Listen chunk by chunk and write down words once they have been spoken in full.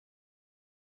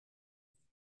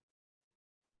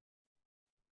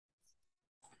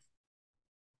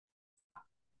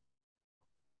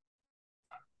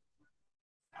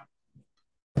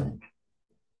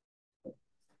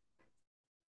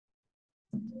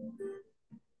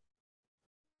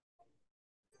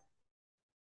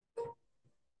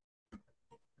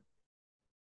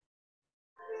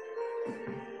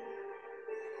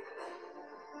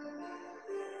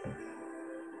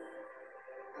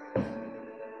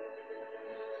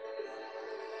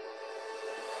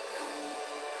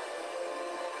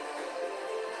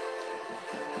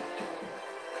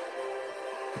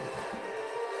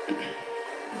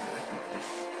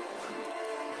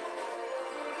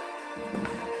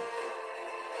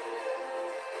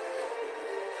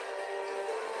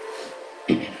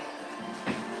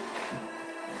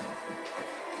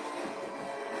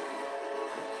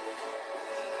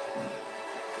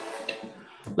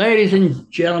Ladies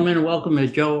and gentlemen, welcome to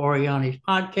Joe Oriani's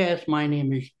podcast. My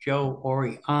name is Joe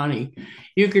Oriani.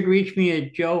 You could reach me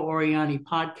at Joe Oriani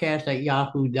Podcast at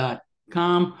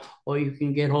yahoo.com, or you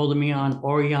can get hold of me on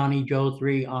Oriani Joe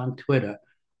 3 on Twitter.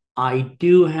 I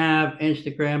do have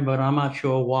Instagram, but I'm not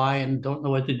sure why and don't know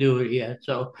what to do with it yet.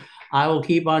 So I will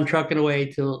keep on trucking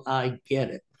away till I get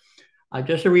it.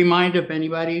 Just a reminder, if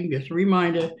anybody, just a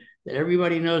reminder that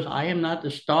everybody knows I am not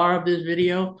the star of this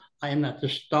video. I am not the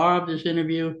star of this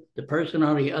interview. The person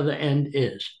on the other end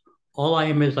is. All I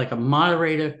am is like a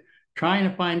moderator trying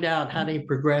to find out how they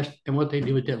progressed and what they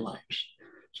do with their lives.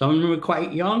 Some of them are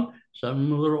quite young, some of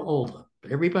them are a little older,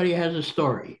 but everybody has a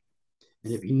story.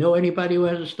 And if you know anybody who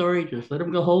has a story, just let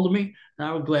them get hold of me and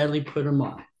I will gladly put them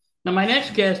on. Now, my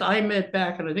next guest I met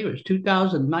back in, I think it was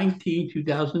 2019,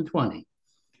 2020.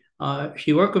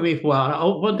 She worked with me for a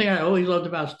while. One thing I always loved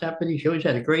about Stephanie, she always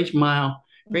had a great smile,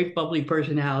 great bubbly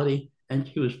personality, and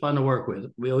she was fun to work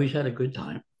with. We always had a good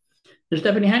time. And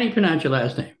Stephanie, how do you pronounce your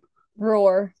last name?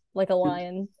 Roar like a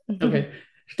lion. Okay.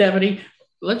 Stephanie,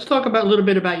 let's talk about a little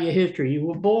bit about your history. You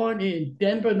were born in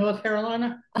Denver, North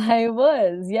Carolina. I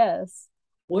was, yes.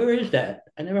 Where is that?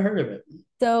 I never heard of it.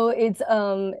 So it's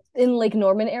in Lake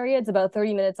Norman area. It's about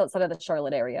 30 minutes outside of the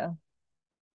Charlotte area.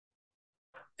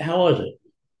 How was it?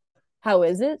 How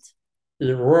is it? Is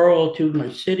it rural to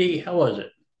my city? How was it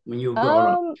when you were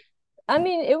growing up? Um, I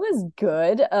mean, it was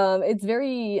good. It's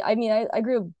very, I mean, I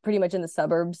grew up pretty much in the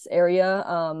suburbs area.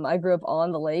 I grew up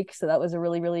on the lake, so that was a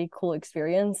really, really cool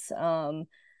experience.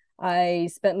 I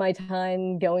spent my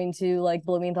time going to like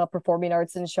Bloomington Performing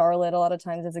Arts in Charlotte a lot of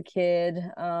times as a kid.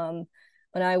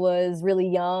 When I was really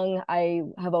young, I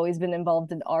have always been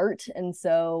involved in art. And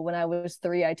so when I was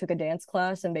 3, I took a dance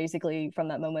class. And basically from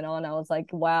that moment on, I was like,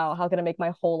 wow, how can I make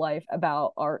my whole life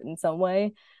about art in some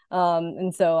way?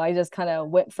 And so I just kind of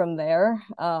went from there.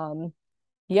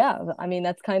 Yeah, I mean,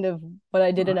 that's kind of what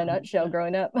I did in a Wow, nutshell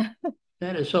growing up.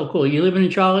 that is so cool. You living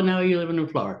in Charlotte now, or you living in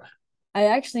Florida? I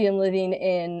actually am living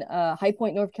in High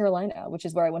Point, North Carolina, which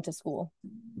is where I went to school.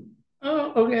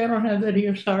 Oh, okay. I don't have that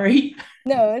here. Sorry.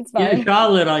 No, it's Yeah, fine.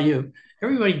 Charlotte on you.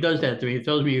 Everybody does that to me. It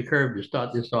throws me a curve to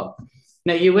start this off.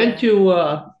 Now Yeah. you went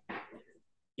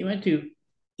to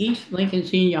East Lincoln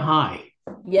Senior High.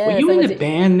 Were Yes, you in the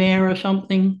band there or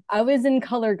something? I was in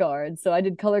color guard. So I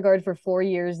did color guard for 4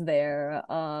 years there.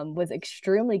 Was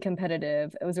extremely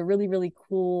competitive. It was a really, really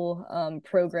cool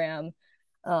program.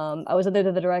 I was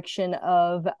under the direction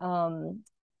of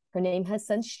her name has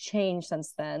since changed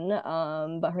since then,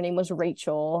 but her name was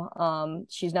Rachel.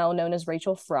 She's now known as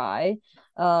Rachel Fry,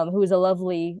 who is a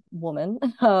lovely woman.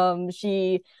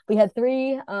 We had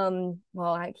 3,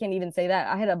 well, I can't even say that.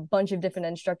 I had a bunch of different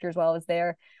instructors while I was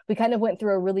there. We kind of went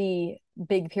through a really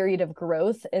big period of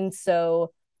growth. And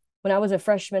so when I was a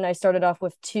freshman, I started off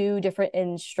with 2 different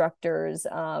instructors.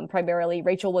 Primarily,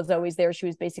 Rachel was always there. She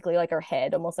was basically like our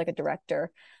head, almost like a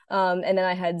director. And then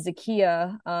I had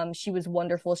Zakia. She was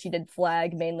wonderful. She did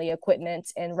flag, mainly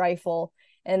equipment and rifle.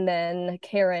 And then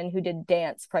Karen, who did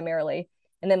dance primarily.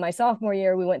 And then my sophomore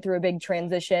year, we went through a big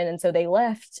transition. And so they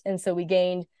left. And so we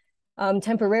gained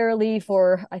temporarily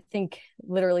for, I think,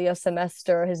 literally a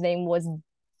semester. His name was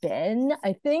Ben,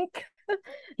 I think.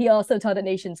 He also taught at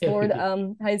Nations Ford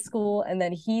High School, and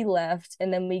then he left,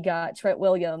 and then we got Trent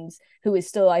Williams, who is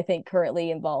still, I think,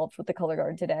 currently involved with the color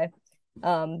guard today.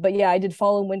 But yeah, I did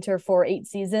fall and winter for 8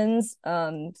 seasons,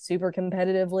 super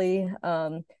competitively.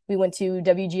 We went to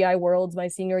WGI Worlds my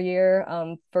senior year,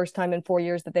 first time in 4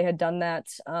 years that they had done that.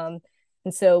 And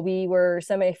so we were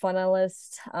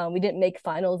semi-finalists. We didn't make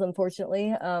finals,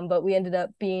 unfortunately, but we ended up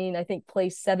being, I think,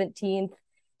 placed 17th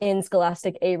in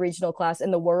Scholastic A regional class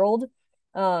in the world.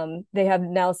 They have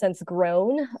now since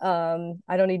grown.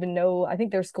 I don't even know. I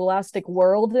think they're Scholastic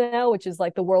World now, which is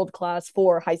like the world class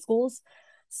for high schools.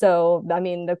 So, I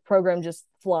mean, the program just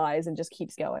flies and just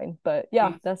keeps going. But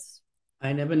yeah, that's,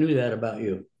 I never knew that about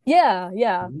you. yeah,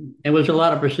 yeah. And was it a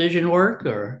lot of precision work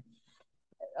or?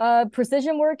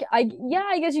 Precision work. I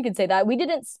guess you could say that. We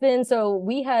didn't spin, so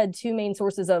we had two main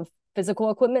sources of physical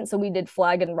equipment. So we did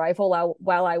flag and rifle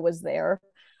while I was there.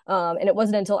 And it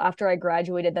wasn't until after I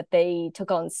graduated that they took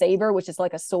on saber, which is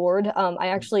like a sword. I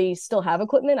actually still have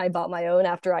equipment. I bought my own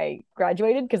after I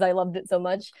graduated because I loved it so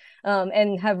much.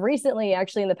 And have recently,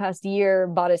 actually in the past year,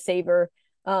 bought a saber.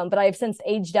 But I have since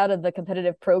aged out of the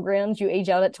competitive programs. You age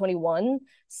out at 21.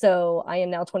 So I am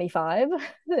now 25,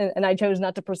 and I chose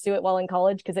not to pursue it while in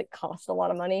college because it cost a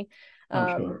lot of money.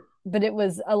 I'm sure. But it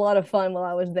was a lot of fun while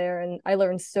I was there, and I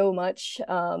learned so much.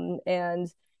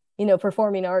 And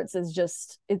performing arts is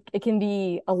just it can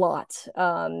be a lot,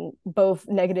 both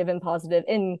negative and positive,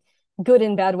 in good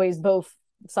and bad ways, both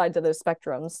sides of those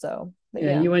spectrums. So, but Yeah,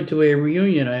 yeah. you went to a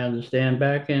reunion, I understand,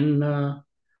 back in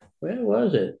where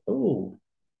was it? Oh,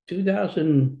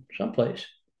 2000 someplace.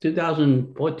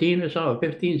 2014 or so,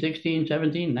 15, 16,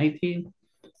 17, 19.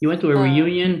 You went to a Uh,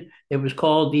 reunion. It was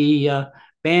called the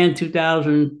Band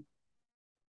 2000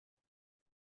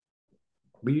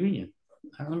 Reunion.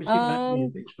 Let me see if I have your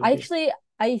Facebook page. Actually,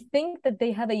 I think that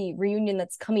they have a reunion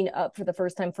that's coming up for the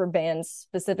first time for bands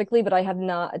specifically, but I have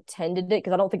not attended it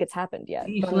because I don't think it's happened yet. But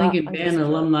East I'm not Lincoln Band 100% sure.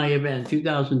 Alumni Event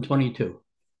 2022.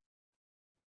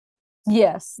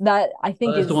 Yes, that I Oh,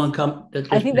 think that's the is one that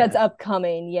I just think that's passed.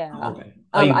 upcoming. Yeah. Okay.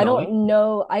 Are you I going? don't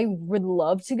know. I would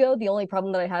love to go. The only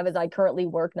problem that I have is I currently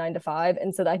work 9 to 5.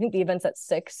 And so I think the event's at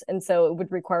 6. And so it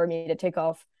would require me to take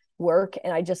off work.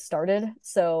 And I just started.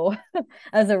 So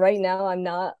as of right now, I'm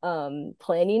not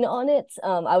planning on it.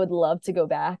 I would love to go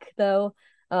back though.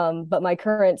 But my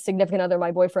current significant other,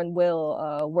 my boyfriend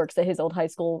Will, works at his old high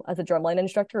school as a drumline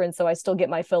instructor. And so I still get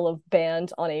my fill of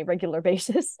band on a regular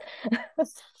basis.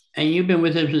 And you've been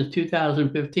with him since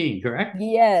 2015, correct?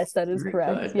 Yes, that is Very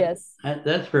correct. good. Yes.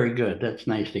 That's very good. That's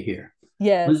nice to hear.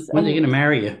 Yes. When's he going to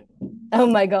marry you? Oh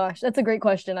my gosh, that's a great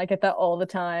question. I get that all the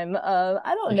time. I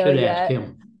I don't know should ask yet.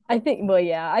 him. I think, well,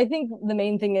 yeah, I think the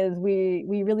main thing is we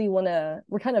really want to.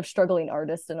 We're kind of struggling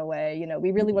artists in a way.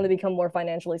 We really want to become more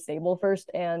financially stable first,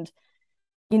 and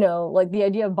like the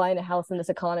idea of buying a house in this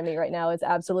economy right now is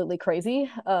absolutely crazy.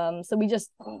 So we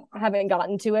just haven't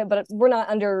gotten to it, but we're not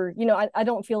under. I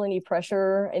don't feel any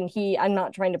pressure, and I'm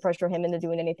not trying to pressure him into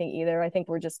doing anything either. I think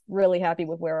we're just really happy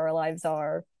with where our lives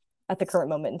are at the current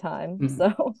moment in time. Hmm.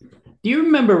 So. Do you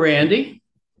remember Randy?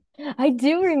 I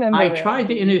do remember I tried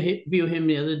to Randy. interview him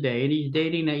the other day, and he's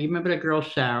dating that. You remember that girl,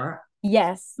 Sarah?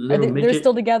 Yes. Are Little they're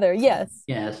still midget? together? Yes.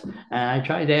 Yes. I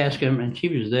tried to ask him, and she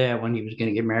was there when he was going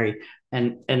to get married,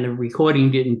 and the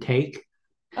recording didn't take,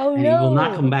 Oh and he will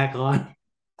not come no. back on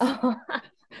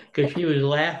because she was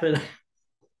laughing.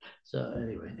 So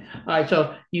anyway, all right.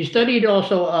 So you studied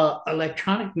also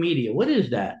electronic media. What is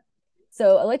that?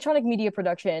 So electronic media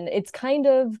production, it's kind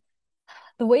of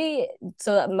the way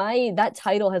so that that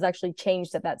title has actually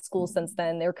changed at that school since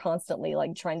then. They're constantly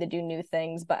like trying to do new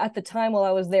things. But at the time while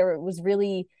I was there, it was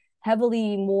really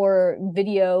heavily more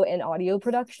video and audio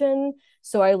production.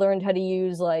 So I learned how to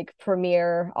use like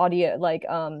Premiere audio, like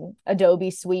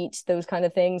Adobe Suite, those kind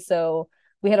of things. So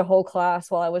we had a whole class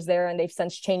while I was there, and they've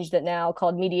since changed it now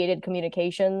called mediated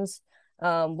communications,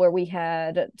 where we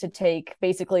had to take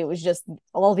basically it was just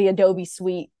all the Adobe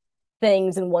Suite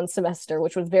things in one semester,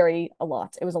 which was a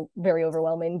lot. It was very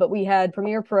overwhelming. But we had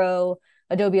Premiere Pro,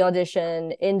 Adobe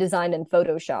Audition, InDesign, and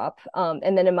Photoshop.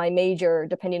 And then in my major,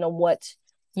 depending on what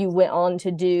you went on to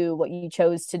do, what you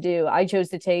chose to do, I chose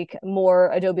to take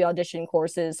more Adobe Audition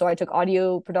courses. So I took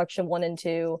audio production 1 and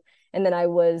 2. And then I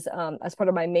was, as part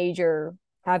of my major,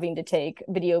 having to take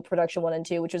video production 1 and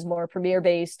 2, which was more Premiere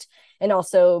based, and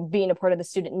also being a part of the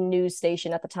student news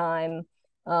station at the time.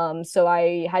 So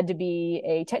I had to be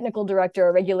a technical director,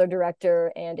 a regular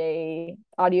director, and a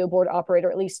audio board operator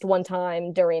at least one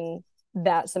time during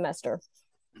that semester.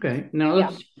 Okay. Now Yeah.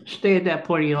 let's stay at that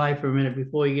point in your life for a minute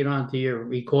before you get on to your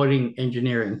recording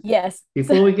engineering. Yes.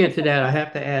 Before we get to that, I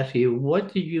have to ask you,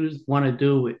 what did you want to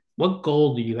do what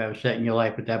goal do you have set in your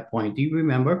life at that point? Do you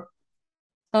remember?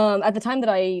 At the time that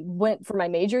I went for my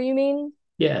major, you mean?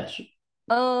 Yes.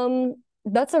 Um,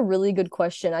 that's a really good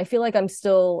question. I feel like I'm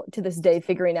still to this day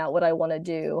figuring out what I want to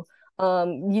do.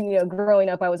 Growing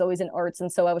up, I was always in arts,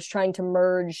 and so I was trying to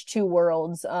merge two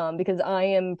worlds. Because I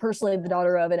am personally the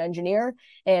daughter of an engineer,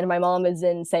 and my mom is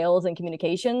in sales and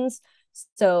communications.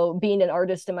 So being an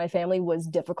artist in my family was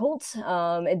difficult.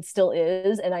 It still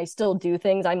is, and I still do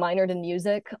things. I minored in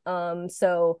music.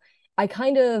 So I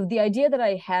kind of the idea that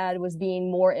I had was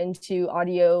being more into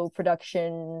audio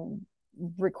production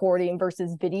recording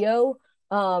versus video.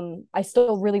 I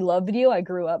still really love video. I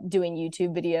grew up doing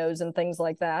YouTube videos and things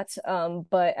like that.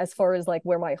 But as far as like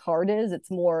where my heart is, it's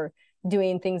more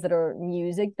doing things that are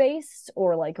music based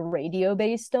or like radio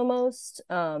based almost.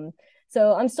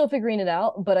 So I'm still figuring it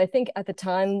out, but I think at the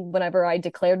time, whenever I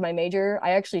declared my major,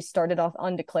 I actually started off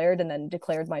undeclared and then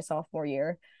declared my sophomore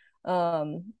year.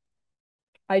 Um,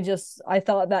 I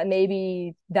thought that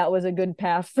maybe that was a good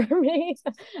path for me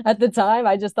at the time.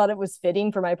 I just thought it was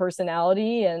fitting for my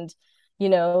personality, and it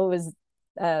was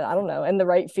I don't know, in the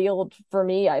right field for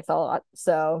me, I thought.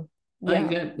 So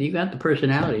Well, yeah. you got the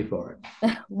personality for it.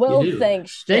 You Well, do.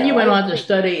 thanks, Then you Joe. I went on to appreciate.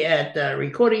 study at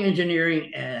recording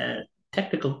engineering at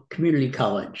Technical Community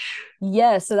College,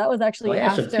 Yes, so that was actually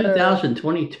class of after.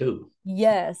 2022.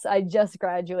 Yes, I just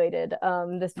graduated this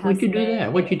What'd past you do there?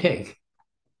 What'd you May. take?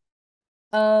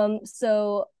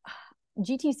 So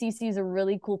GTCC is a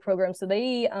really cool program. So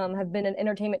they have been an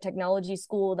entertainment technology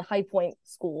school, the High Point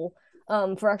School,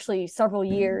 for actually several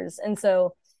years. And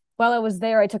so while I was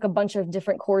there, I took a bunch of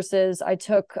different courses. I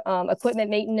took equipment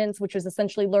maintenance, which was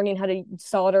essentially learning how to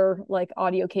solder like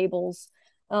audio cables,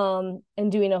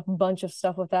 and doing a bunch of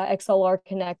stuff with that, XLR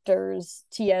connectors,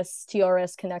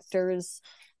 TRS connectors,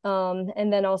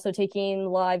 and then also taking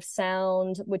live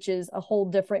sound, which is a whole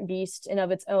different beast in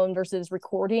of its own versus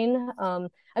recording.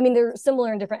 I mean, they're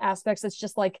similar in different aspects. It's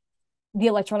just like the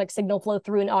electronic signal flow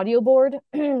through an audio board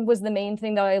was the main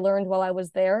thing that I learned while I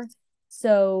was there.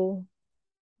 So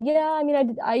yeah, I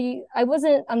mean, I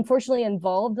wasn't unfortunately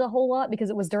involved a whole lot because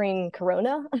it was during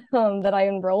Corona that I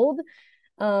enrolled.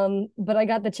 But I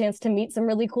got the chance to meet some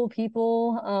really cool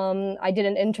people. I did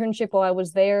an internship while I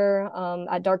was there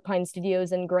at Dark Pine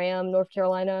Studios in Graham, North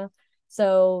Carolina.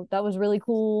 So that was really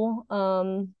cool.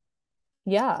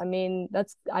 Yeah, I mean,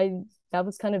 that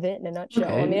was kind of it in a nutshell.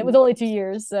 I mean, Okay. it was only 2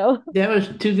 years, so That was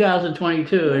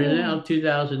 2022, and now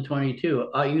 2022.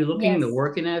 Are you looking to yes.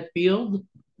 work in that field?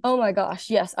 Oh my gosh,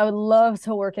 yes, I would love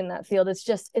to work in that field.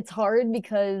 It's hard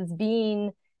because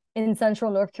being in central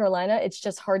North Carolina, it's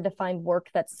just hard to find work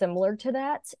that's similar to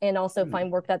that and also Hmm.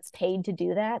 find work that's paid to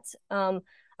do that.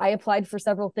 I applied for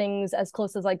several things as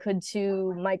close as I could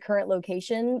to my current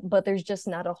location, but there's just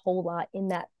not a whole lot in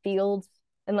that field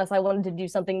unless I wanted to do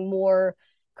something more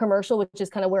commercial, which is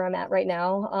kind of where I'm at right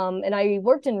now. And I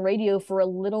worked in radio for a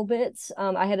little bit.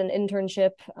 I had an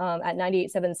internship at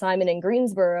 98.7 Simon in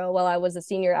Greensboro while I was a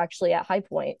senior actually at High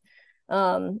Point.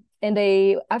 And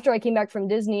after I came back from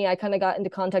Disney, I kind of got into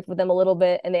contact with them a little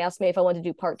bit and they asked me if I wanted to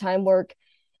do part-time work.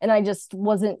 And I just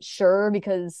wasn't sure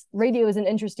because radio is an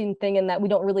interesting thing in that we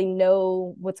don't really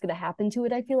know what's going to happen to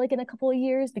it, I feel like, in a couple of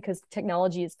years because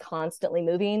technology is constantly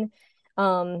moving.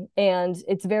 And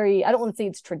it's very, I don't want to say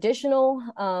it's traditional,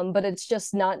 but it's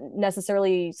just not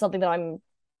necessarily something that I'm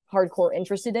hardcore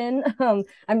interested in.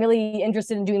 I'm really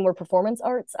interested in doing more performance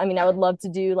arts. I mean, I would love to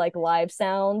do like live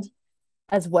sound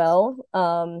as well,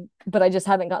 but I just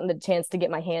haven't gotten the chance to get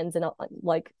my hands in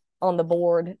like on the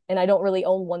board, and I don't really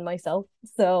own one myself.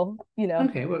 So,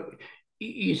 Okay, well,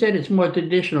 you said it's more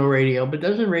traditional radio, but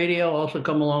doesn't radio also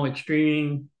come along with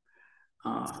streaming?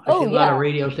 I see oh a lot of yeah,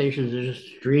 radio stations that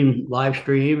just live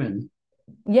stream, and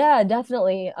yeah,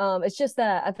 definitely. It's just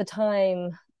that at the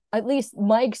time, at least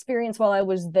my experience while I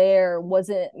was there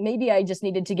wasn't, maybe I just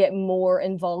needed to get more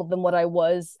involved than what I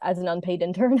was as an unpaid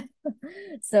intern.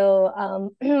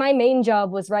 So, my main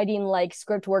job was writing like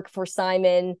script work for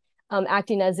Simon,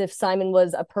 acting as if Simon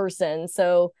was a person.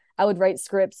 So I would write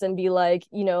scripts and be like,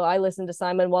 I listen to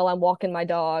Simon while I'm walking my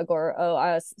dog, or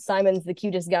oh, Simon's the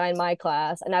cutest guy in my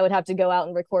class, and I would have to go out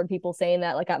and record people saying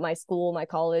that, like at my school, my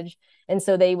college, and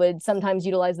so they would sometimes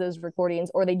utilize those recordings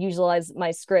or they'd utilize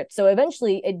my script. So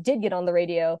eventually it did get on the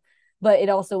radio, but it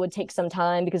also would take some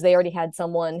time because they already had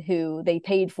someone who they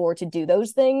paid for to do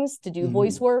those things, to do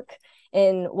voice mhm. work.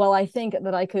 And while I think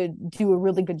that I could do a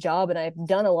really good job, and I've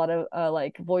done a lot of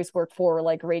like voice work for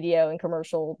like radio and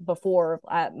commercial before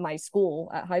at my school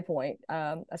at High Point,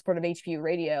 as part of HPU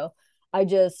radio, I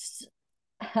just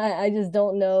I just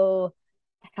don't know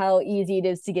how easy it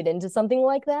is to get into something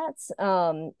like that.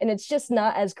 And it's just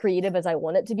not as creative as I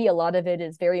want it to be. A lot of it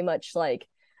is very much like,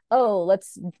 oh,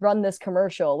 let's run this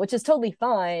commercial, which is totally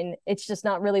fine. It's just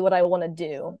not really what I want to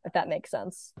do, if that makes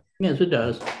sense. Yes, it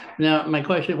does. Now, my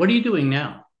question: what are you doing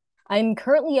now? I'm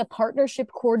currently a partnership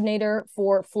coordinator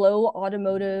for Flow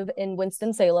Automotive in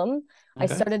Winston-Salem. I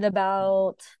Okay. started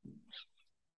about,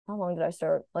 how long did I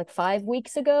start? Like 5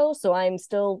 weeks ago. So I'm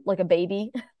still like a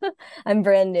baby. I'm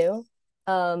brand new.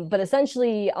 But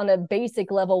essentially, on a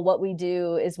basic level, what we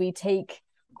do is we take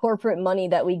corporate money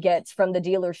that we get from the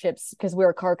dealerships, because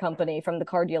we're a car company, from the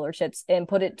car dealerships, and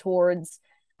put it towards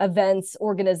events,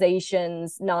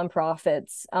 organizations,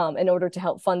 nonprofits, in order to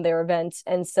help fund their event.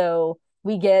 And so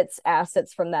we get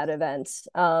assets from that event.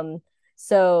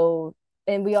 So,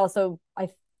 and we also,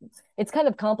 it's kind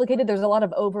of complicated. There's a lot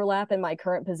of overlap in my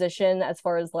current position as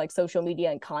far as like social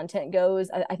media and content goes.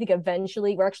 I think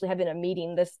eventually we're actually having a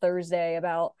meeting this Thursday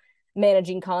about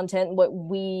managing content, what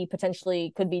we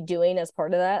potentially could be doing as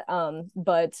part of that.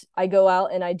 But I go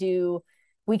out and I do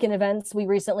weekend events. We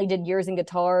recently did Years in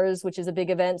Guitars, which is a big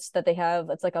event that they have.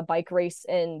 It's like a bike race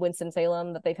in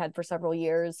Winston-Salem that they've had for several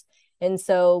years. And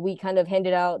so we kind of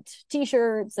handed out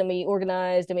t-shirts and we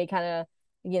organized and we kind of,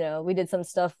 we did some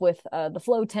stuff with the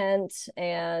flow tent.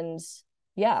 And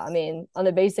yeah, I mean, on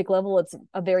a basic level, it's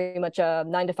a very much a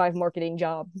 9 to 5 marketing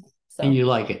job. And So you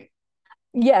like it.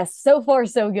 yes, so far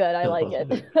so good. I like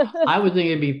it. I would think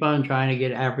it'd be fun trying to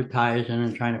get advertising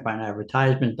and trying to find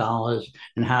advertisement dollars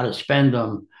and how to spend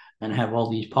them and have all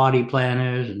these party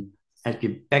planners and at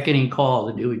your beckoning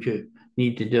call to do what you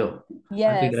need to do. I think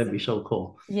Yes. that'd be so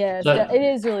cool. Yes, So, it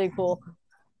is really cool.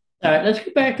 all right, let's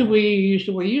get back to where you used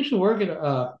to. We used to work at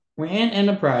Rand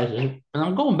Enterprises, and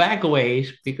I'm going back a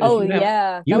ways because Oh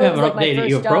yeah, you that was haven't like my updated first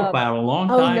your job. profile in a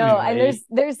long Oh time no, here, and lady.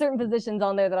 there's certain positions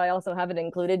on there that I also haven't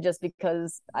included just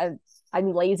because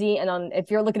I'm lazy, and on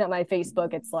if you're looking at my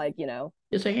Facebook, it's like,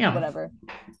 Yes, I am. whatever.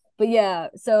 But yeah,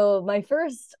 so my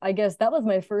first, I guess that was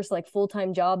my first like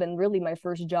full-time job and really my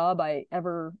first job I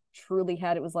ever truly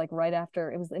had. It was like right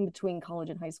after, it was in between college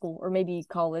and high school, or maybe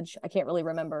college. I can't really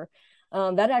remember.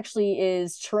 That actually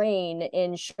is Train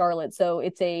in Charlotte. So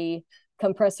it's a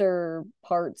compressor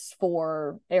parts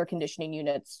for air conditioning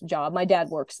units job. My dad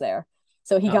works there.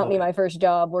 So he got Oh, me okay. my first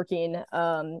job working.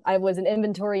 I was an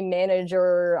inventory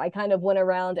manager. I kind of went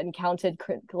around and counted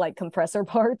like compressor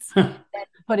parts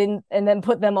put in and then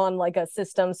put them on like a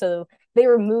system. So they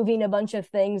were moving a bunch of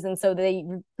things. And so they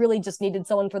really just needed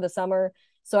someone for the summer.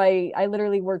 So I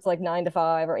literally worked like 9 to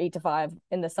 5 or 8 to 5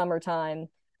 in the summertime.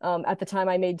 At the time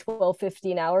I made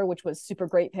 12.50 an hour, which was super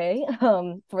great pay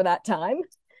for that time.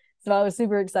 So I was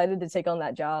super excited to take on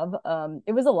that job.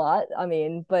 It was a lot, I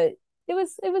mean, but it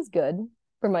was good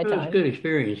for my It was a time. good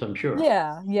experience, I'm sure.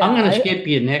 Yeah, I'm yeah. going to I skip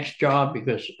your next job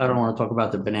because I don't want to talk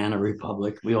about the Banana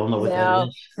Republic. We all know what that now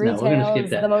is. No, we're going to skip retail's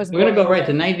the that. most We're going to go boring right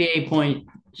to thing.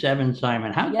 98.7,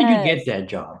 Simon. How did you get Yes. that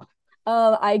job?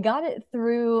 I got it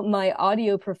through my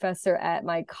audio professor at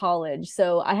my college.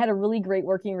 So I had a really great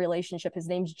working relationship. His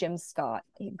name's Jim Scott.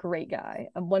 Great guy.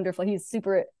 Wonderful. He's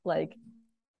super like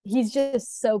he's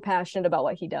just so passionate about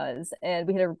what he does. And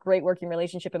we had a great working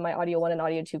relationship in my audio 1 and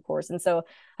audio 2 course. And so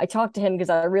I talked to him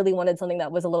because I really wanted something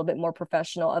that was a little bit more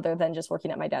professional other than just working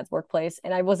at my dad's workplace.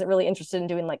 And I wasn't really interested in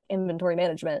doing like inventory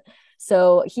management.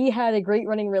 So he had a great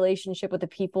running relationship with the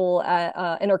people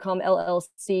at Intercom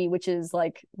LLC, which is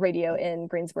like radio in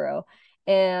Greensboro.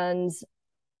 And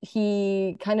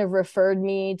he kind of referred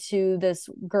me to this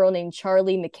girl named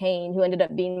Charlie McCain, who ended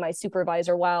up being my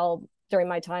supervisor while during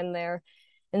my time there.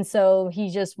 And so he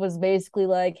just was basically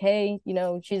like, hey,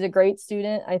 she's a great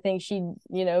student. I think she'd,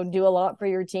 do a lot for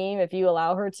your team if you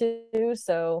allow her to.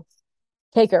 So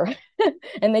take her.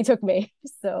 And they took me.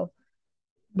 So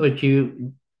But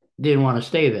you didn't want to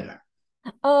stay there.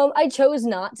 I chose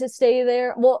not to stay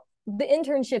there. Well, the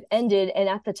internship ended, and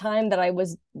at the time that I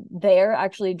was there,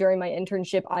 actually during my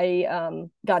internship, I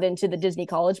got into the Disney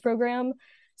College program.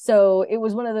 So it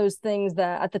was one of those things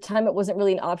that at the time it wasn't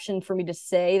really an option for me to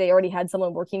say. They already had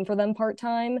someone working for them part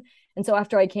time. And so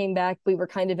after I came back, we were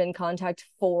kind of in contact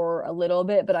for a little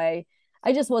bit, but I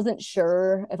just wasn't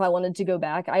sure if I wanted to go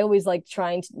back. I always like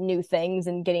trying new things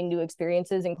and getting new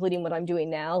experiences, including what I'm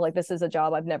doing now. Like this is a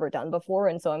job I've never done before.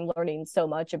 And so I'm learning so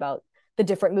much about the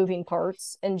different moving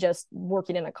parts and just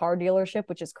working in a car dealership,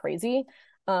 which is crazy.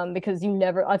 Because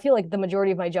I feel like the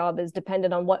majority of my job is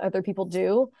dependent on what other people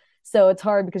do. So it's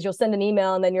hard because you'll send an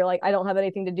email and then you're like, I don't have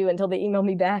anything to do until they email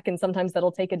me back. And sometimes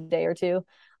that'll take a day or two.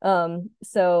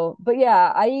 But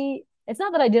yeah, it's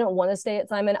not that I didn't want to stay at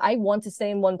Simon. I want to stay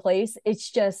in one place.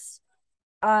 It's just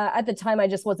at the time I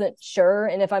just wasn't sure.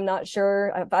 And if I'm not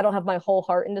sure, if I don't have my whole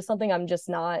heart into something, I'm just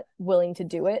not willing to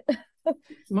do it.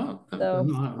 Well,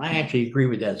 So I actually agree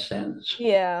with that sentence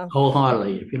yeah,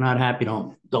 wholeheartedly. If you're not happy,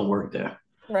 don't work there.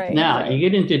 right, Now you right.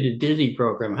 get into the Disney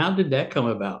program. How did that come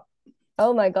about?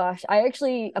 Oh my gosh. I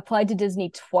actually applied to Disney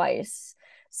twice.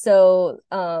 So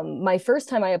my first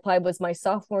time I applied was my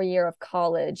sophomore year of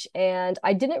college. And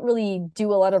I didn't really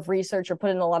do a lot of research or put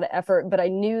in a lot of effort, but I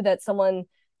knew that someone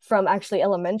from actually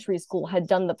elementary school had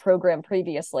done the program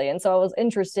previously. And so I was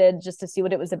interested just to see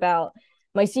what it was about.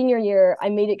 My senior year, I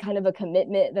made it kind of a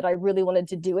commitment that I really wanted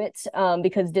to do it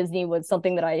because Disney was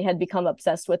something that I had become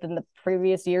obsessed with in the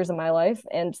previous years of my life.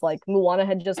 And like Moana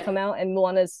had just come out, and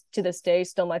Moana is to this day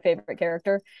still my favorite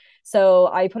character. So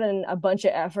I put in a bunch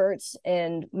of efforts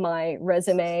in my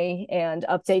resume and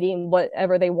updating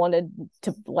whatever they wanted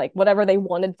to, like whatever they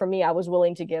wanted from me, I was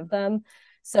willing to give them.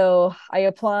 So I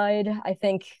applied, I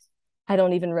think, I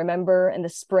don't even remember, in the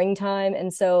springtime.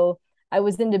 And so I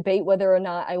was in debate whether or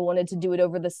not I wanted to do it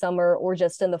over the summer or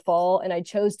just in the fall. And I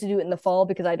chose to do it in the fall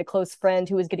because I had a close friend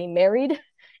who was getting married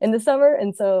in the summer.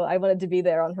 And so I wanted to be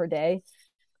there on her day.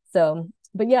 So,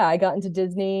 but yeah, I got into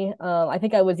Disney. I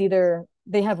think I was either,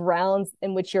 they have rounds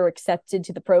in which you're accepted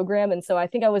to the program. And so I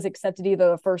think I was accepted either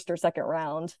the first or second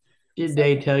round. Did So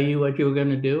they tell you what you were going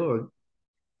to do or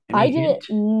I any didn't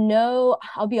hint? know,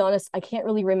 I'll be honest, I can't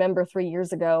really remember 3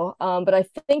 years ago. But I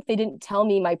think they didn't tell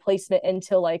me my placement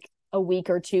until like a week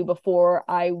or two before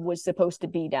I was supposed to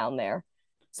be down there.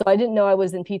 So I didn't know I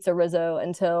was in Pizza Rizzo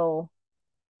until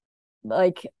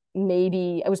like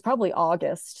maybe it was probably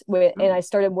August, and I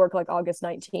started work like August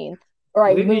 19th, or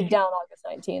I Where moved did you down August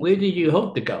 19th. where did you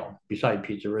hope to go beside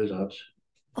Pizza Rizzo's?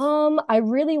 I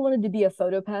really wanted to be a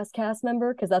PhotoPass cast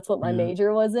member because that's what my Yeah.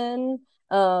 major was in.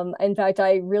 In fact,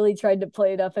 I really tried to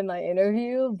play it up in my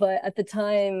interview, but at the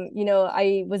time,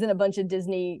 I was in a bunch of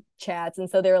Disney chats, and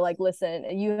so they were like,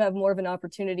 "Listen, you have more of an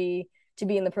opportunity to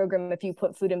be in the program if you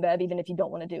put food and bev, even if you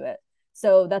don't want to do it."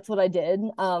 So that's what I did.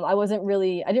 I didn't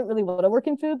really want to work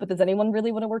in food, but does anyone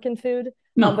really want to work in food?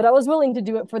 But No. I was willing to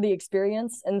do it for the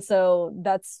experience. And so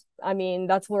that's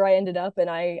where I ended up. And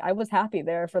I was happy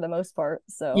there for the most part.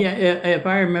 So Yeah, if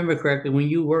I remember correctly, when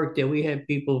you worked there, we had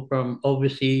people from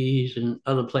overseas and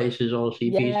other places, all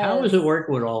CPs. How was it yes.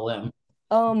 working with all them?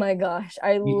 Oh my gosh.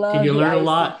 I Did love you the learn a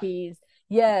lot? ICPs.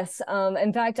 Yes.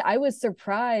 In fact, I was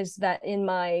surprised that in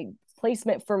my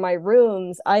placement for my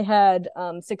rooms, I had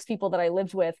 6 people that I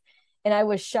lived with. And I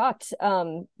was shocked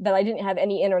that I didn't have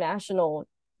any international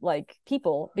like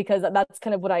people because that's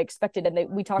kind of what I expected. And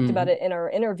we talked about Hmm. it in our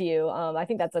interview. I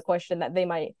think that's a question that they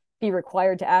might be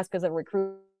required to ask as a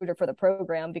recruiter for the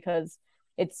program because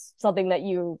it's something that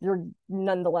you're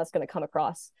nonetheless going to come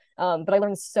across. But I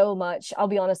learned so much. I'll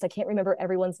be honest, I can't remember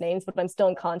everyone's names, but I'm still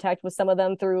in contact with some of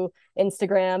them through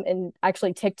Instagram and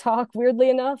actually TikTok,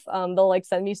 weirdly enough. They'll like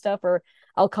send me stuff or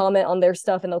I'll comment on their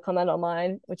stuff and they'll comment on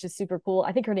mine, which is super cool.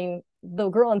 I think her name, the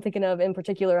girl I'm thinking of in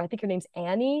particular, I think her name's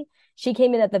Annie. She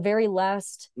came in at the very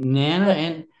last, Nana the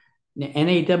and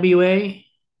NAWA?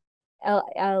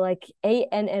 like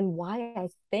ANNY, I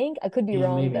think. I could be Yeah,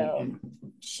 wrong maybe. though.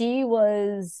 She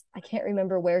was, I can't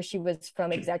remember where she was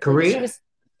from exactly, but she Korea? was,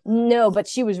 no, but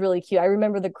she was really cute. I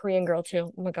remember the Korean girl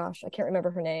too. Oh my gosh, I can't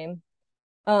remember her name.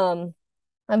 Um,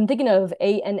 I'm thinking of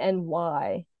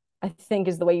ANNY, I think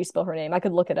is the way you spell her name. I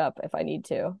could look it up if I need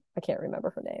to. I can't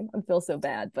remember her name. I feel so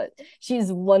bad, but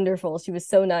she's wonderful. She was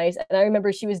so nice. And I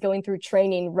remember she was going through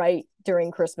training right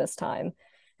during Christmas time.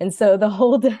 And so the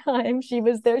whole time she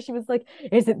was there, she was like,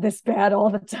 "Is it this bad all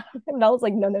the time?" And I was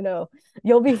like, "No, no, no.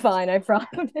 You'll be fine. I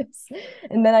promise."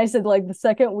 And then I said, like, the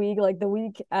second week, like the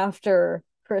week after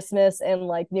Christmas and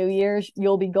like New Year's,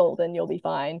 you'll be golden. You'll be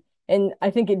fine. And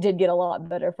I think it did get a lot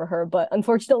better for her, but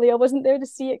unfortunately I wasn't there to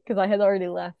see it because I had already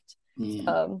left.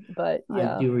 Yeah. But I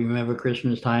yeah. do remember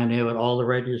Christmas time there with all the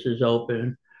registers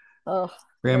open. Oh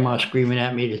Grandma yeah. screaming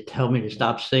at me to tell me to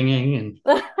stop singing, and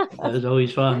that was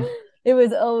always fun. It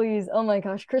was always, oh my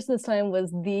gosh, Christmas time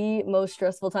was the most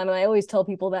stressful time. And I always tell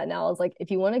people that now. I was like, if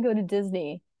you want to go to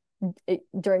Disney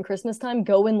during Christmas time,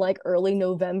 go in like early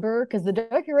November because the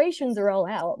decorations are all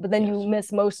out, but then you Yes.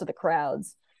 miss most of the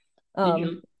crowds. Did Um,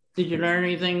 you did you learn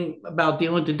anything about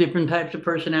dealing with the different types of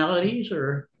personalities,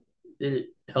 or did it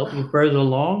help you further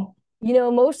along?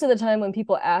 most of the time when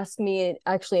people ask me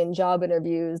actually in job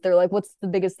interviews, they're like, what's the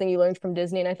biggest thing you learned from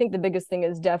Disney? And I think the biggest thing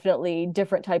is definitely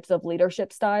different types of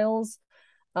leadership styles.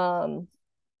 Um,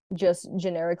 just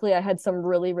generically, I had some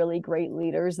really, really great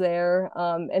leaders there.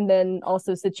 And then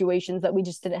also situations that we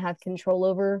just didn't have control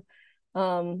over.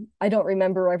 I don't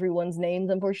remember everyone's names,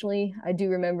 unfortunately. I do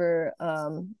remember,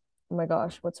 oh my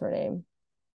gosh, what's her name?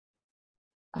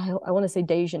 I want to say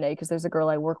Dejanay because there's a girl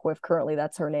I work with currently.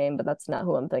 That's her name, but that's not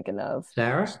who I'm thinking of.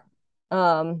 Sarah?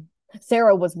 Um,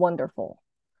 Sarah was wonderful.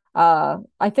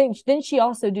 I think didn't she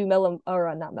also do mellow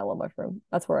or not mellow mushroom?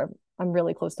 That's where I'm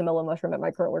really close to mellow mushroom at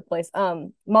my current workplace.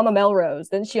 Mama Melrose.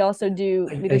 Didn't she also do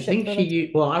I leadership think for them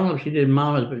too? well, I don't know if she did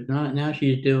Mama's, but not, now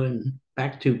she's doing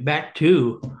back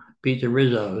to Pizza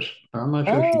Rizzo's. I'm not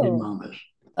sure if she did Oh, Mama's.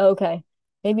 okay.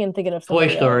 Maybe I'm thinking of Toy somebody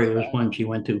else, Story was but one she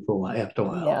went to for a while, after a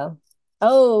while. yeah.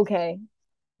 Oh, okay.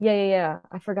 Yeah, yeah, yeah.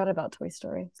 I forgot about Toy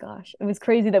Story. Gosh, it was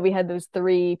crazy that we had those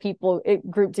 3 people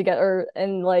grouped together,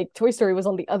 and like Toy Story was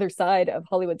on the other side of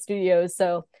Hollywood Studios.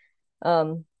 So,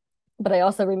 um, But I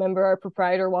also remember our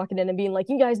proprietor walking in and being like,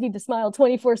 "You guys need to smile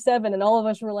 24/7." And all of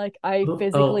us were like, "I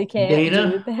physically Oh, can't do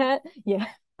Dana, that." Yeah.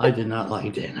 I did not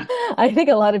like Dana. I think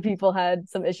a lot of people had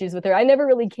some issues with her. I never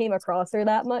really came across her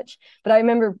that much, but I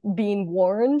remember being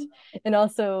warned, and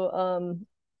also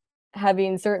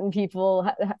having certain people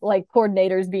like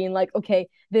coordinators being like, okay,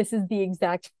 this is the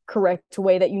exact correct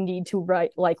way that you need to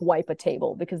write, like, wipe a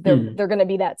table, because Hmm. they're going to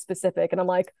be that specific. And I'm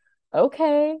like,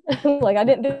 okay. Like, I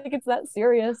didn't think it's that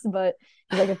serious, but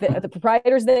he's like, if the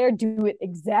proprietor's there, do it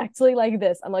exactly like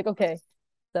this. I'm like, okay.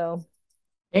 So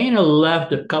Dana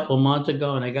left a couple months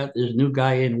ago, and I got this new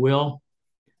guy in, Will.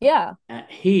 yeah.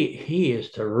 He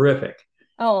is terrific.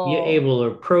 You're Oh. able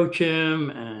to approach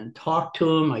him and talk to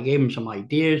him. I gave him some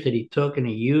ideas that he took and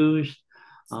he used.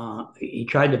 He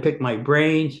tried to pick my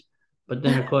brains, but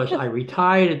then of course I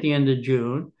retired at the end of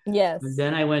June. And Yes.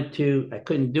 then I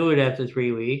couldn't do it after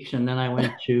 3 weeks, and then I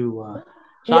went to You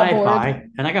got bored. sci-fi,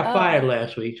 and I got fired Oh.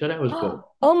 last week, so that was good.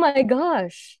 Oh my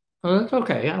gosh. Well, that's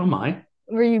okay. I don't mind.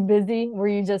 Were you busy? Were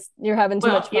you just, you're having too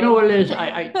Well, much you know fun? what it is.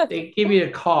 I they give you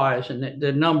the cars and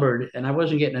they're numbered, and I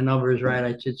wasn't getting the numbers right.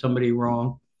 I said somebody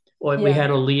wrong. Or we Yeah. had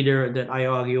a leader that I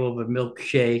argue over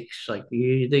milkshakes. Like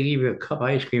they give you a cup of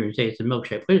ice cream and say it's a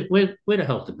milkshake. Where the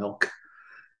hell's the milk?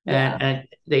 Yeah. And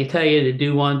they tell you to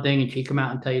do one thing, and she come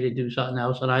out and tell you to do something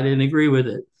else, and I didn't agree with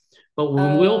it. But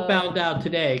when Will Oh. found out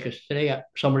today, because today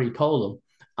somebody told him,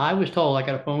 I was told I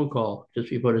got a phone call just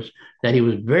before this that he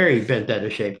was very bent out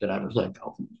of shape. That I was let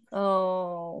go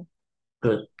Oh.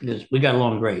 because we got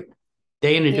along great.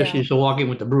 Dana just Yeah. used to walk in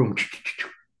with the broom.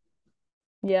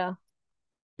 Yeah.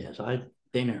 Yes,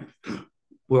 Dana,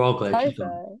 we're all glad she's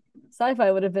gone. Sci-fi.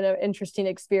 Sci-fi would have been an interesting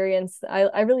experience.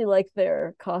 I really like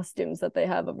their costumes that they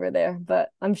have over there, but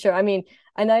I'm sure, I mean,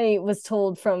 and I was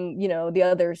told from, the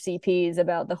other CPs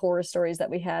about the horror stories that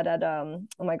we had at oh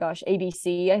my gosh,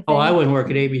 ABC, I Oh, I think. wouldn't work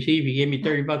at ABC if you gave me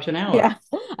 $30 an hour. Yeah.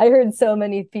 I heard so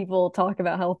many people talk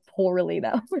about how poorly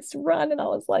that was run, and I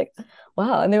was like,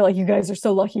 wow. And they're like, you guys are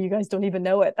so lucky you guys don't even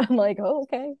know it. I'm like, oh,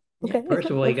 okay. Yeah, Okay. first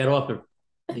of all, you That's got off the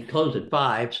they closed at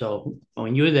 5, so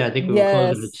when you were there, I think we were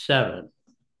closing at yes. 7.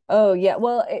 Oh yeah.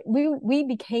 Well, we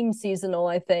became seasonal,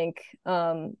 I think.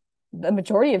 The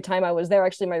majority of time I was there,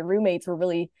 actually, my roommates were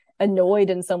really annoyed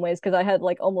in some ways because I had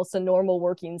like almost a normal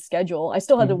working schedule. I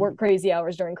still had to Mhm. work crazy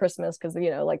hours during Christmas because,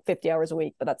 like 50 hours a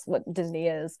week, but that's what Disney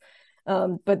is.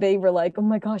 But they were like, "Oh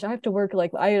my gosh, I have to work."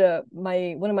 Like, I had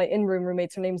my one of my in-room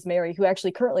roommates, her name's Mary, who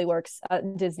actually currently works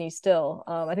at Disney still.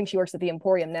 I think she works at the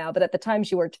Emporium now, but at the time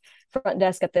she worked front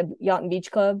desk at the Yacht and Beach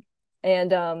Club,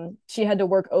 and she had to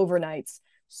work overnights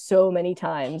so many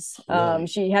times. Really?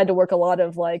 She had to work a lot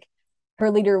of, like, her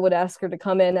leader would ask her to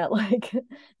come in at like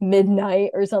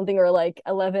midnight or something, or like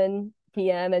 11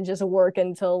 p.m., and just work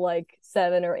until like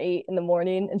 7 or 8 in the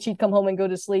morning, and she'd come home and go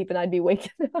to sleep, and I'd be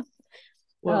waking up.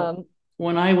 Well, um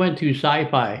when I went to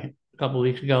sci-fi a couple of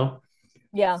weeks ago,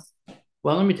 yeah.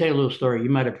 well, let me tell you a little story.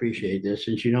 You might appreciate this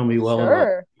since you know me well enough.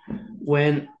 Sure.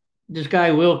 When this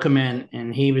guy Will come in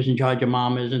and he was in charge of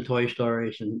Mamas and Toy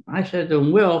Stories, and I said to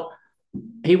him, Will,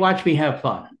 he watched me have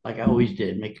fun, like I always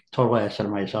did, make a total ass out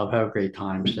of myself, have a great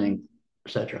time, sing,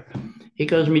 etc. He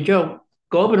goes to me, Joe,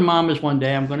 go over to Mama's one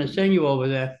day. I'm going to send you over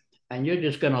there, and you're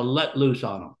just going to let loose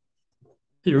on them.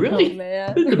 I said, Oh really?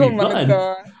 man. This would Oh be my fun.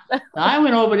 god. I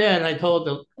went over there and I told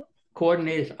the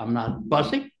coordinators, I'm not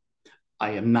bussing.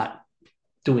 I am not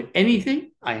doing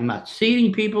anything. I am not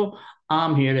seating people.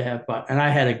 I'm here to have fun. And I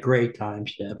had a great time,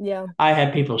 Steph. Yeah. I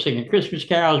had people singing Christmas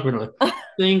carols, we're going to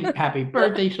sing happy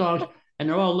birthday songs, and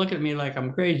they're all looking at me like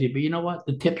I'm crazy. But you know what?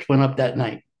 The tips went up that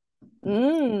night.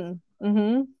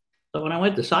 Mm-hmm. So when I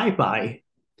went to sci-fi,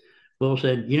 Will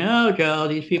said, Joe,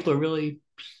 these people are really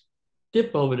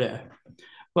stiff over there.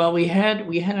 Well, we had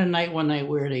a night one night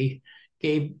where they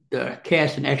gave the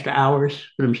cast an extra hours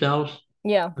for themselves.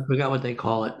 Yeah. I forgot what they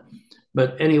call it.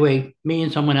 But anyway, me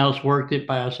and someone else worked it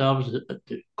by ourselves,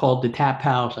 called the Tap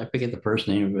House. I forget the first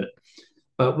name of it.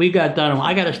 But we got done.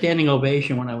 I got a standing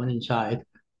ovation when I went inside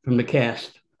from the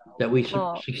cast that we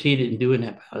Oh. succeeded in doing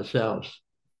that by ourselves.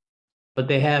 But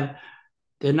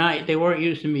they weren't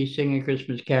used to me singing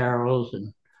Christmas carols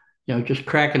and just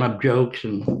cracking up jokes,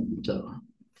 and so.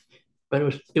 But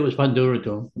it was fun doing it to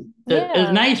them. They're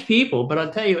Yeah. nice people, but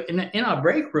I'll tell you, in our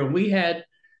break room, we had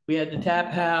the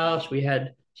Tap House, we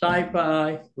had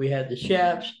Sci-Fi, we had the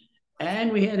chefs,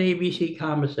 and we had ABC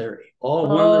Commissary. All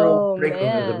one little Oh break room.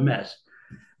 It was a man. mess.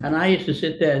 And I used to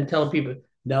sit there and tell people,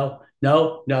 no,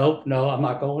 no, no, no, I'm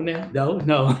not going there. No,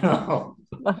 no, no.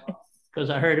 Because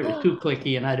I heard it was too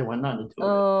clicky and I didn't want nothing to do with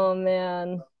it. Oh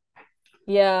man.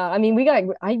 Yeah,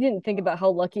 I didn't think about how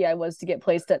lucky I was to get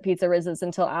placed at Pizza Rizza's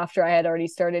until after I had already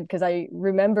started because I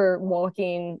remember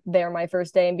walking there my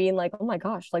first day and being like, oh my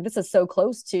gosh, like this is so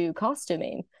close to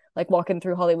costuming, like walking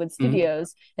through Hollywood Mhm.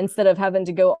 Studios instead of having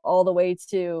to go all the way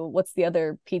to what's the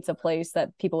other pizza place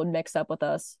that people would mix up with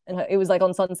us. And it was like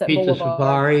on Sunset Pizza Boulevard.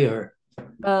 Safari or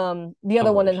The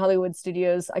other one in someplace. Hollywood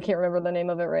Studios, I can't remember the name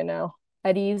of it right now.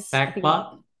 Eddie's, I think it was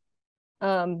Backplot?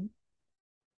 um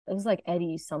it was like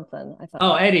Eddie's something, I thought.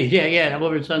 Oh, Eddie's. Yeah, yeah.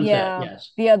 Over at Sunset. Yeah,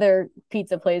 Yes. the other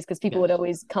pizza place because people would Yes.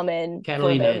 always come in for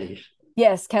Catalina their Eddie's.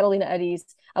 yes, Catalina Eddie's.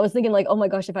 I was thinking like, oh my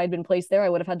gosh, if I had been placed there, I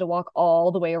would have had to walk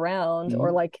all the way around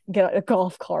or Mhm. like get a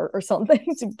golf cart or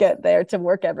something to get there to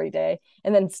work every day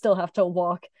and then still have to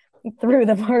walk through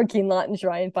the parking lot and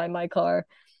try and find my car.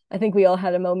 I think we all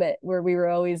had a moment where we were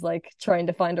always like trying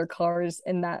to find our cars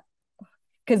in that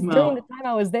because during the Well, time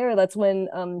I was there, that's when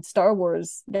Star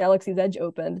Wars Galaxy's Edge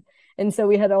opened. And so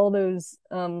we had all those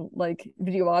like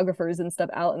videographers and stuff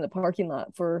out in the parking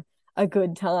lot for a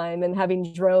good time and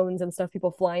having drones and stuff,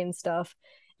 people flying stuff.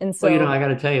 And well, so I got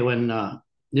to tell you, when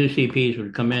new CPs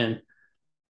would come in,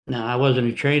 now I wasn't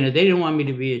a trainer. They didn't want me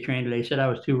to be a trainer. They said I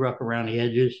was too rough around the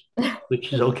edges,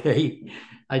 which is okay.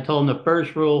 I told them the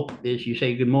first rule is you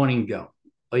say, "Good morning, Joe,"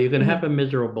 or you're going to have a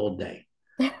miserable day.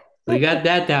 We got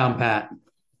that down pat.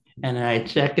 And I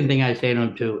second thing I say to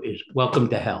them too is welcome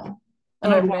to hell.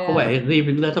 And oh I'd walk man. away and leave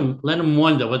and let them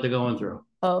wonder what they're going through.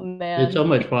 Oh It's man. so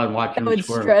much fun watching That them would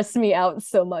squirm. stress me out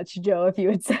so much, Joe, if you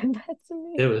had said that to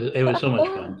me. It was so much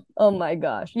fun. Oh my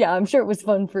gosh. Yeah, I'm sure it was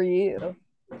fun for you.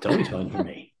 It's always fun for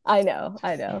me. I know,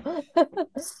 I know.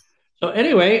 So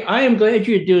anyway, I am glad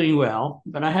you're doing well,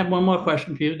 but I have one more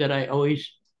question for you that I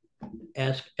always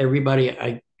ask everybody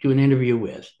I do an interview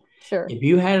with. Sure. If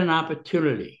you had an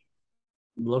opportunity,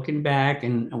 looking back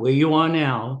and where you are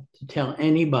now, to tell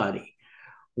anybody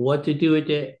what to do with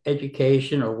their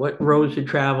education or what roads to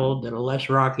travel that are less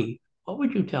rocky, what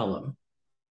would you tell them?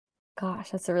 Gosh,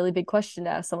 that's a really big question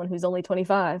to ask someone who's only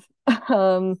 25.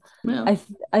 Um, Well,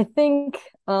 I think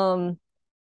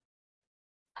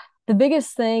the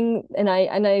biggest thing, and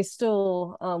I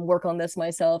still work on this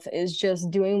myself, is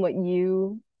just doing what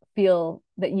you feel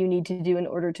that you need to do in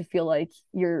order to feel like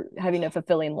you're having a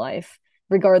fulfilling life,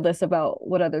 regardless about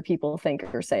what other people think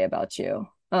or say about you.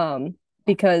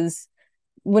 Because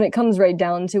when it comes right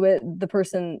down to it, the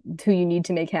person who you need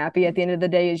to make happy at the end of the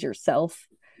day is yourself.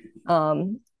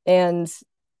 And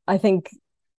I think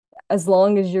as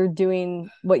long as you're doing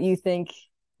what you think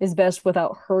is best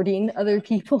without hurting other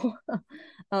people,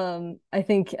 I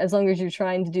think as long as you're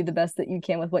trying to do the best that you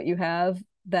can with what you have,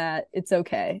 that it's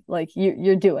okay. Like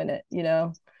you're doing it, you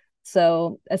know.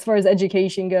 So as far as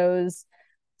education goes,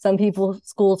 some people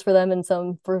schools for them and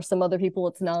some for some other people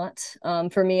it's not.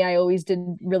 For me, I always did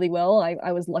really well.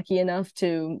 I was lucky enough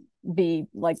to be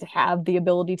like to have the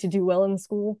ability to do well in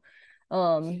school.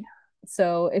 Um,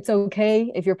 so it's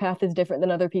okay if your path is different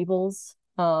than other people's.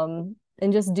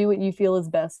 And just do what you feel is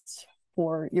best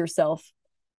for yourself.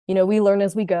 You know, we learn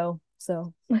as we go.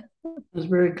 So, that's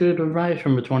very good advice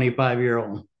from a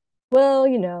 25-year-old. well,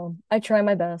 you know, I try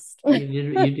my best.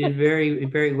 You did very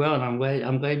very well, and I'm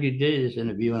glad you did this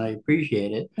interview, and I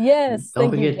appreciate it. Yes, Don't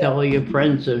thank you, forget to tell all Joe. your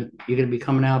friends that you're going to be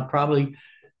coming out probably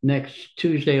next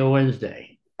Tuesday or Wednesday.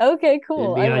 Okay, It'll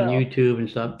cool. be I on will. YouTube and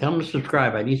stuff. Tell them to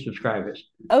subscribe. I need subscribers.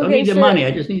 Don't Okay, need the sure. money.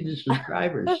 I just need the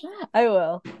subscribers. I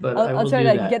will. But I I'll will try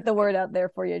do to that. get the word out there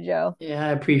for you, Joe. Yeah, I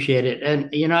appreciate it.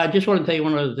 And I just want to tell you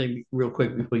one other thing real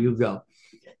quick before you go.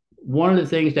 One of the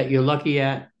things that you're lucky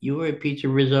at, you were at Pizza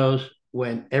Rizzo's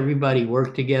when everybody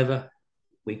worked together.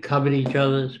 We covered each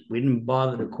other's. We didn't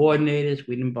bother the coordinators.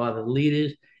 We didn't bother the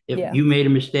leaders. If Yeah. you made a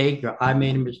mistake or I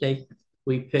made a mistake,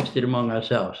 we fixed it among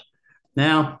ourselves.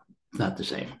 Now, it's not the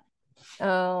same.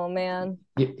 Oh man.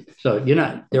 So you're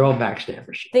not, they're all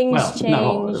backstabbers. Things Well, not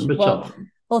all of them, change. but some Well, of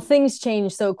them. well, things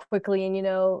change so quickly, and you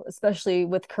know, especially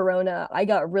with Corona, I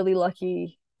got really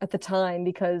lucky at the time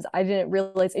because I didn't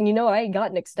realize, and you know, I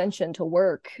got an extension to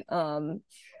work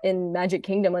in Magic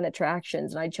Kingdom and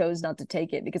attractions, and I chose not to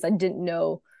take it because I didn't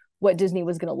know what Disney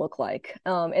was going to look like.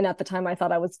 And at the time, I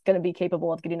thought I was going to be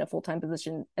capable of getting a full time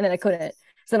position, and then I couldn't.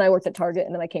 So then I worked at Target,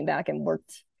 and then I came back and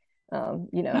worked,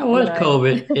 you know, How and was then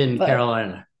COVID in but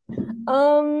Carolina?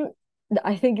 um,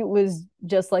 I think it was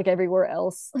just like everywhere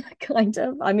else, kind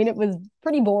of. I mean, it was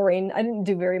pretty boring. I didn't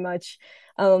do very much.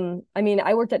 I mean,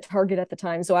 I worked at Target at the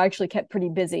time, so I actually kept pretty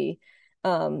busy.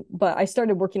 But I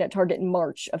started working at Target in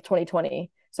March of 2020.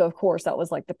 So of course that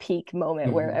was like the peak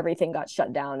moment where Mhm. everything got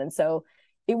shut down. And so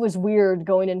it was weird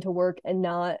going into work and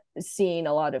not seeing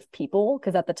a lot of people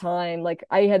because at the time, like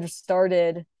I had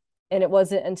started And it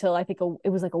wasn't until I think it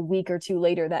was like a week or two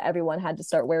later that everyone had to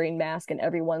start wearing masks and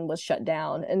everyone was shut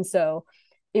down. And so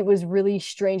it was really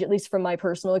strange, at least from my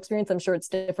personal experience. I'm sure it's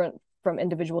different from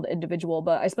individual to individual,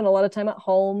 but I spent a lot of time at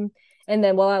home. And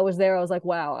then while I was there, I was like,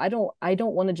 wow, I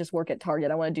don't want to just work at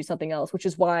Target. I want to do something else, which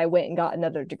is why I went and got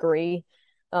another degree.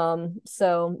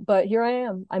 But here I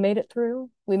am. I made it through.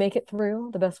 We make it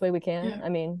through the best way we can. Yeah, I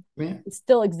mean, yeah. it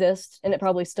still exists and it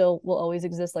probably still will always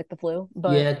exist like the flu,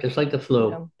 but Yeah, just like the you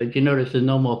flu. know, But you notice there's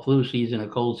no more flu season or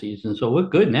cold season, so we're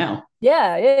good now.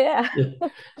 yeah, yeah, Yeah. yeah.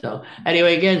 So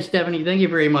anyway, again, Stephanie, thank you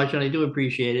very much, and I do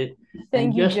appreciate it. And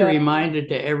Thank you, just a Joe. reminder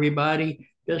to everybody,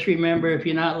 just remember, if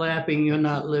you're not laughing, you're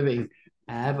not living.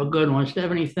 Have a good one.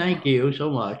 Stephanie, thank you so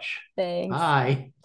much. Thanks. Bye.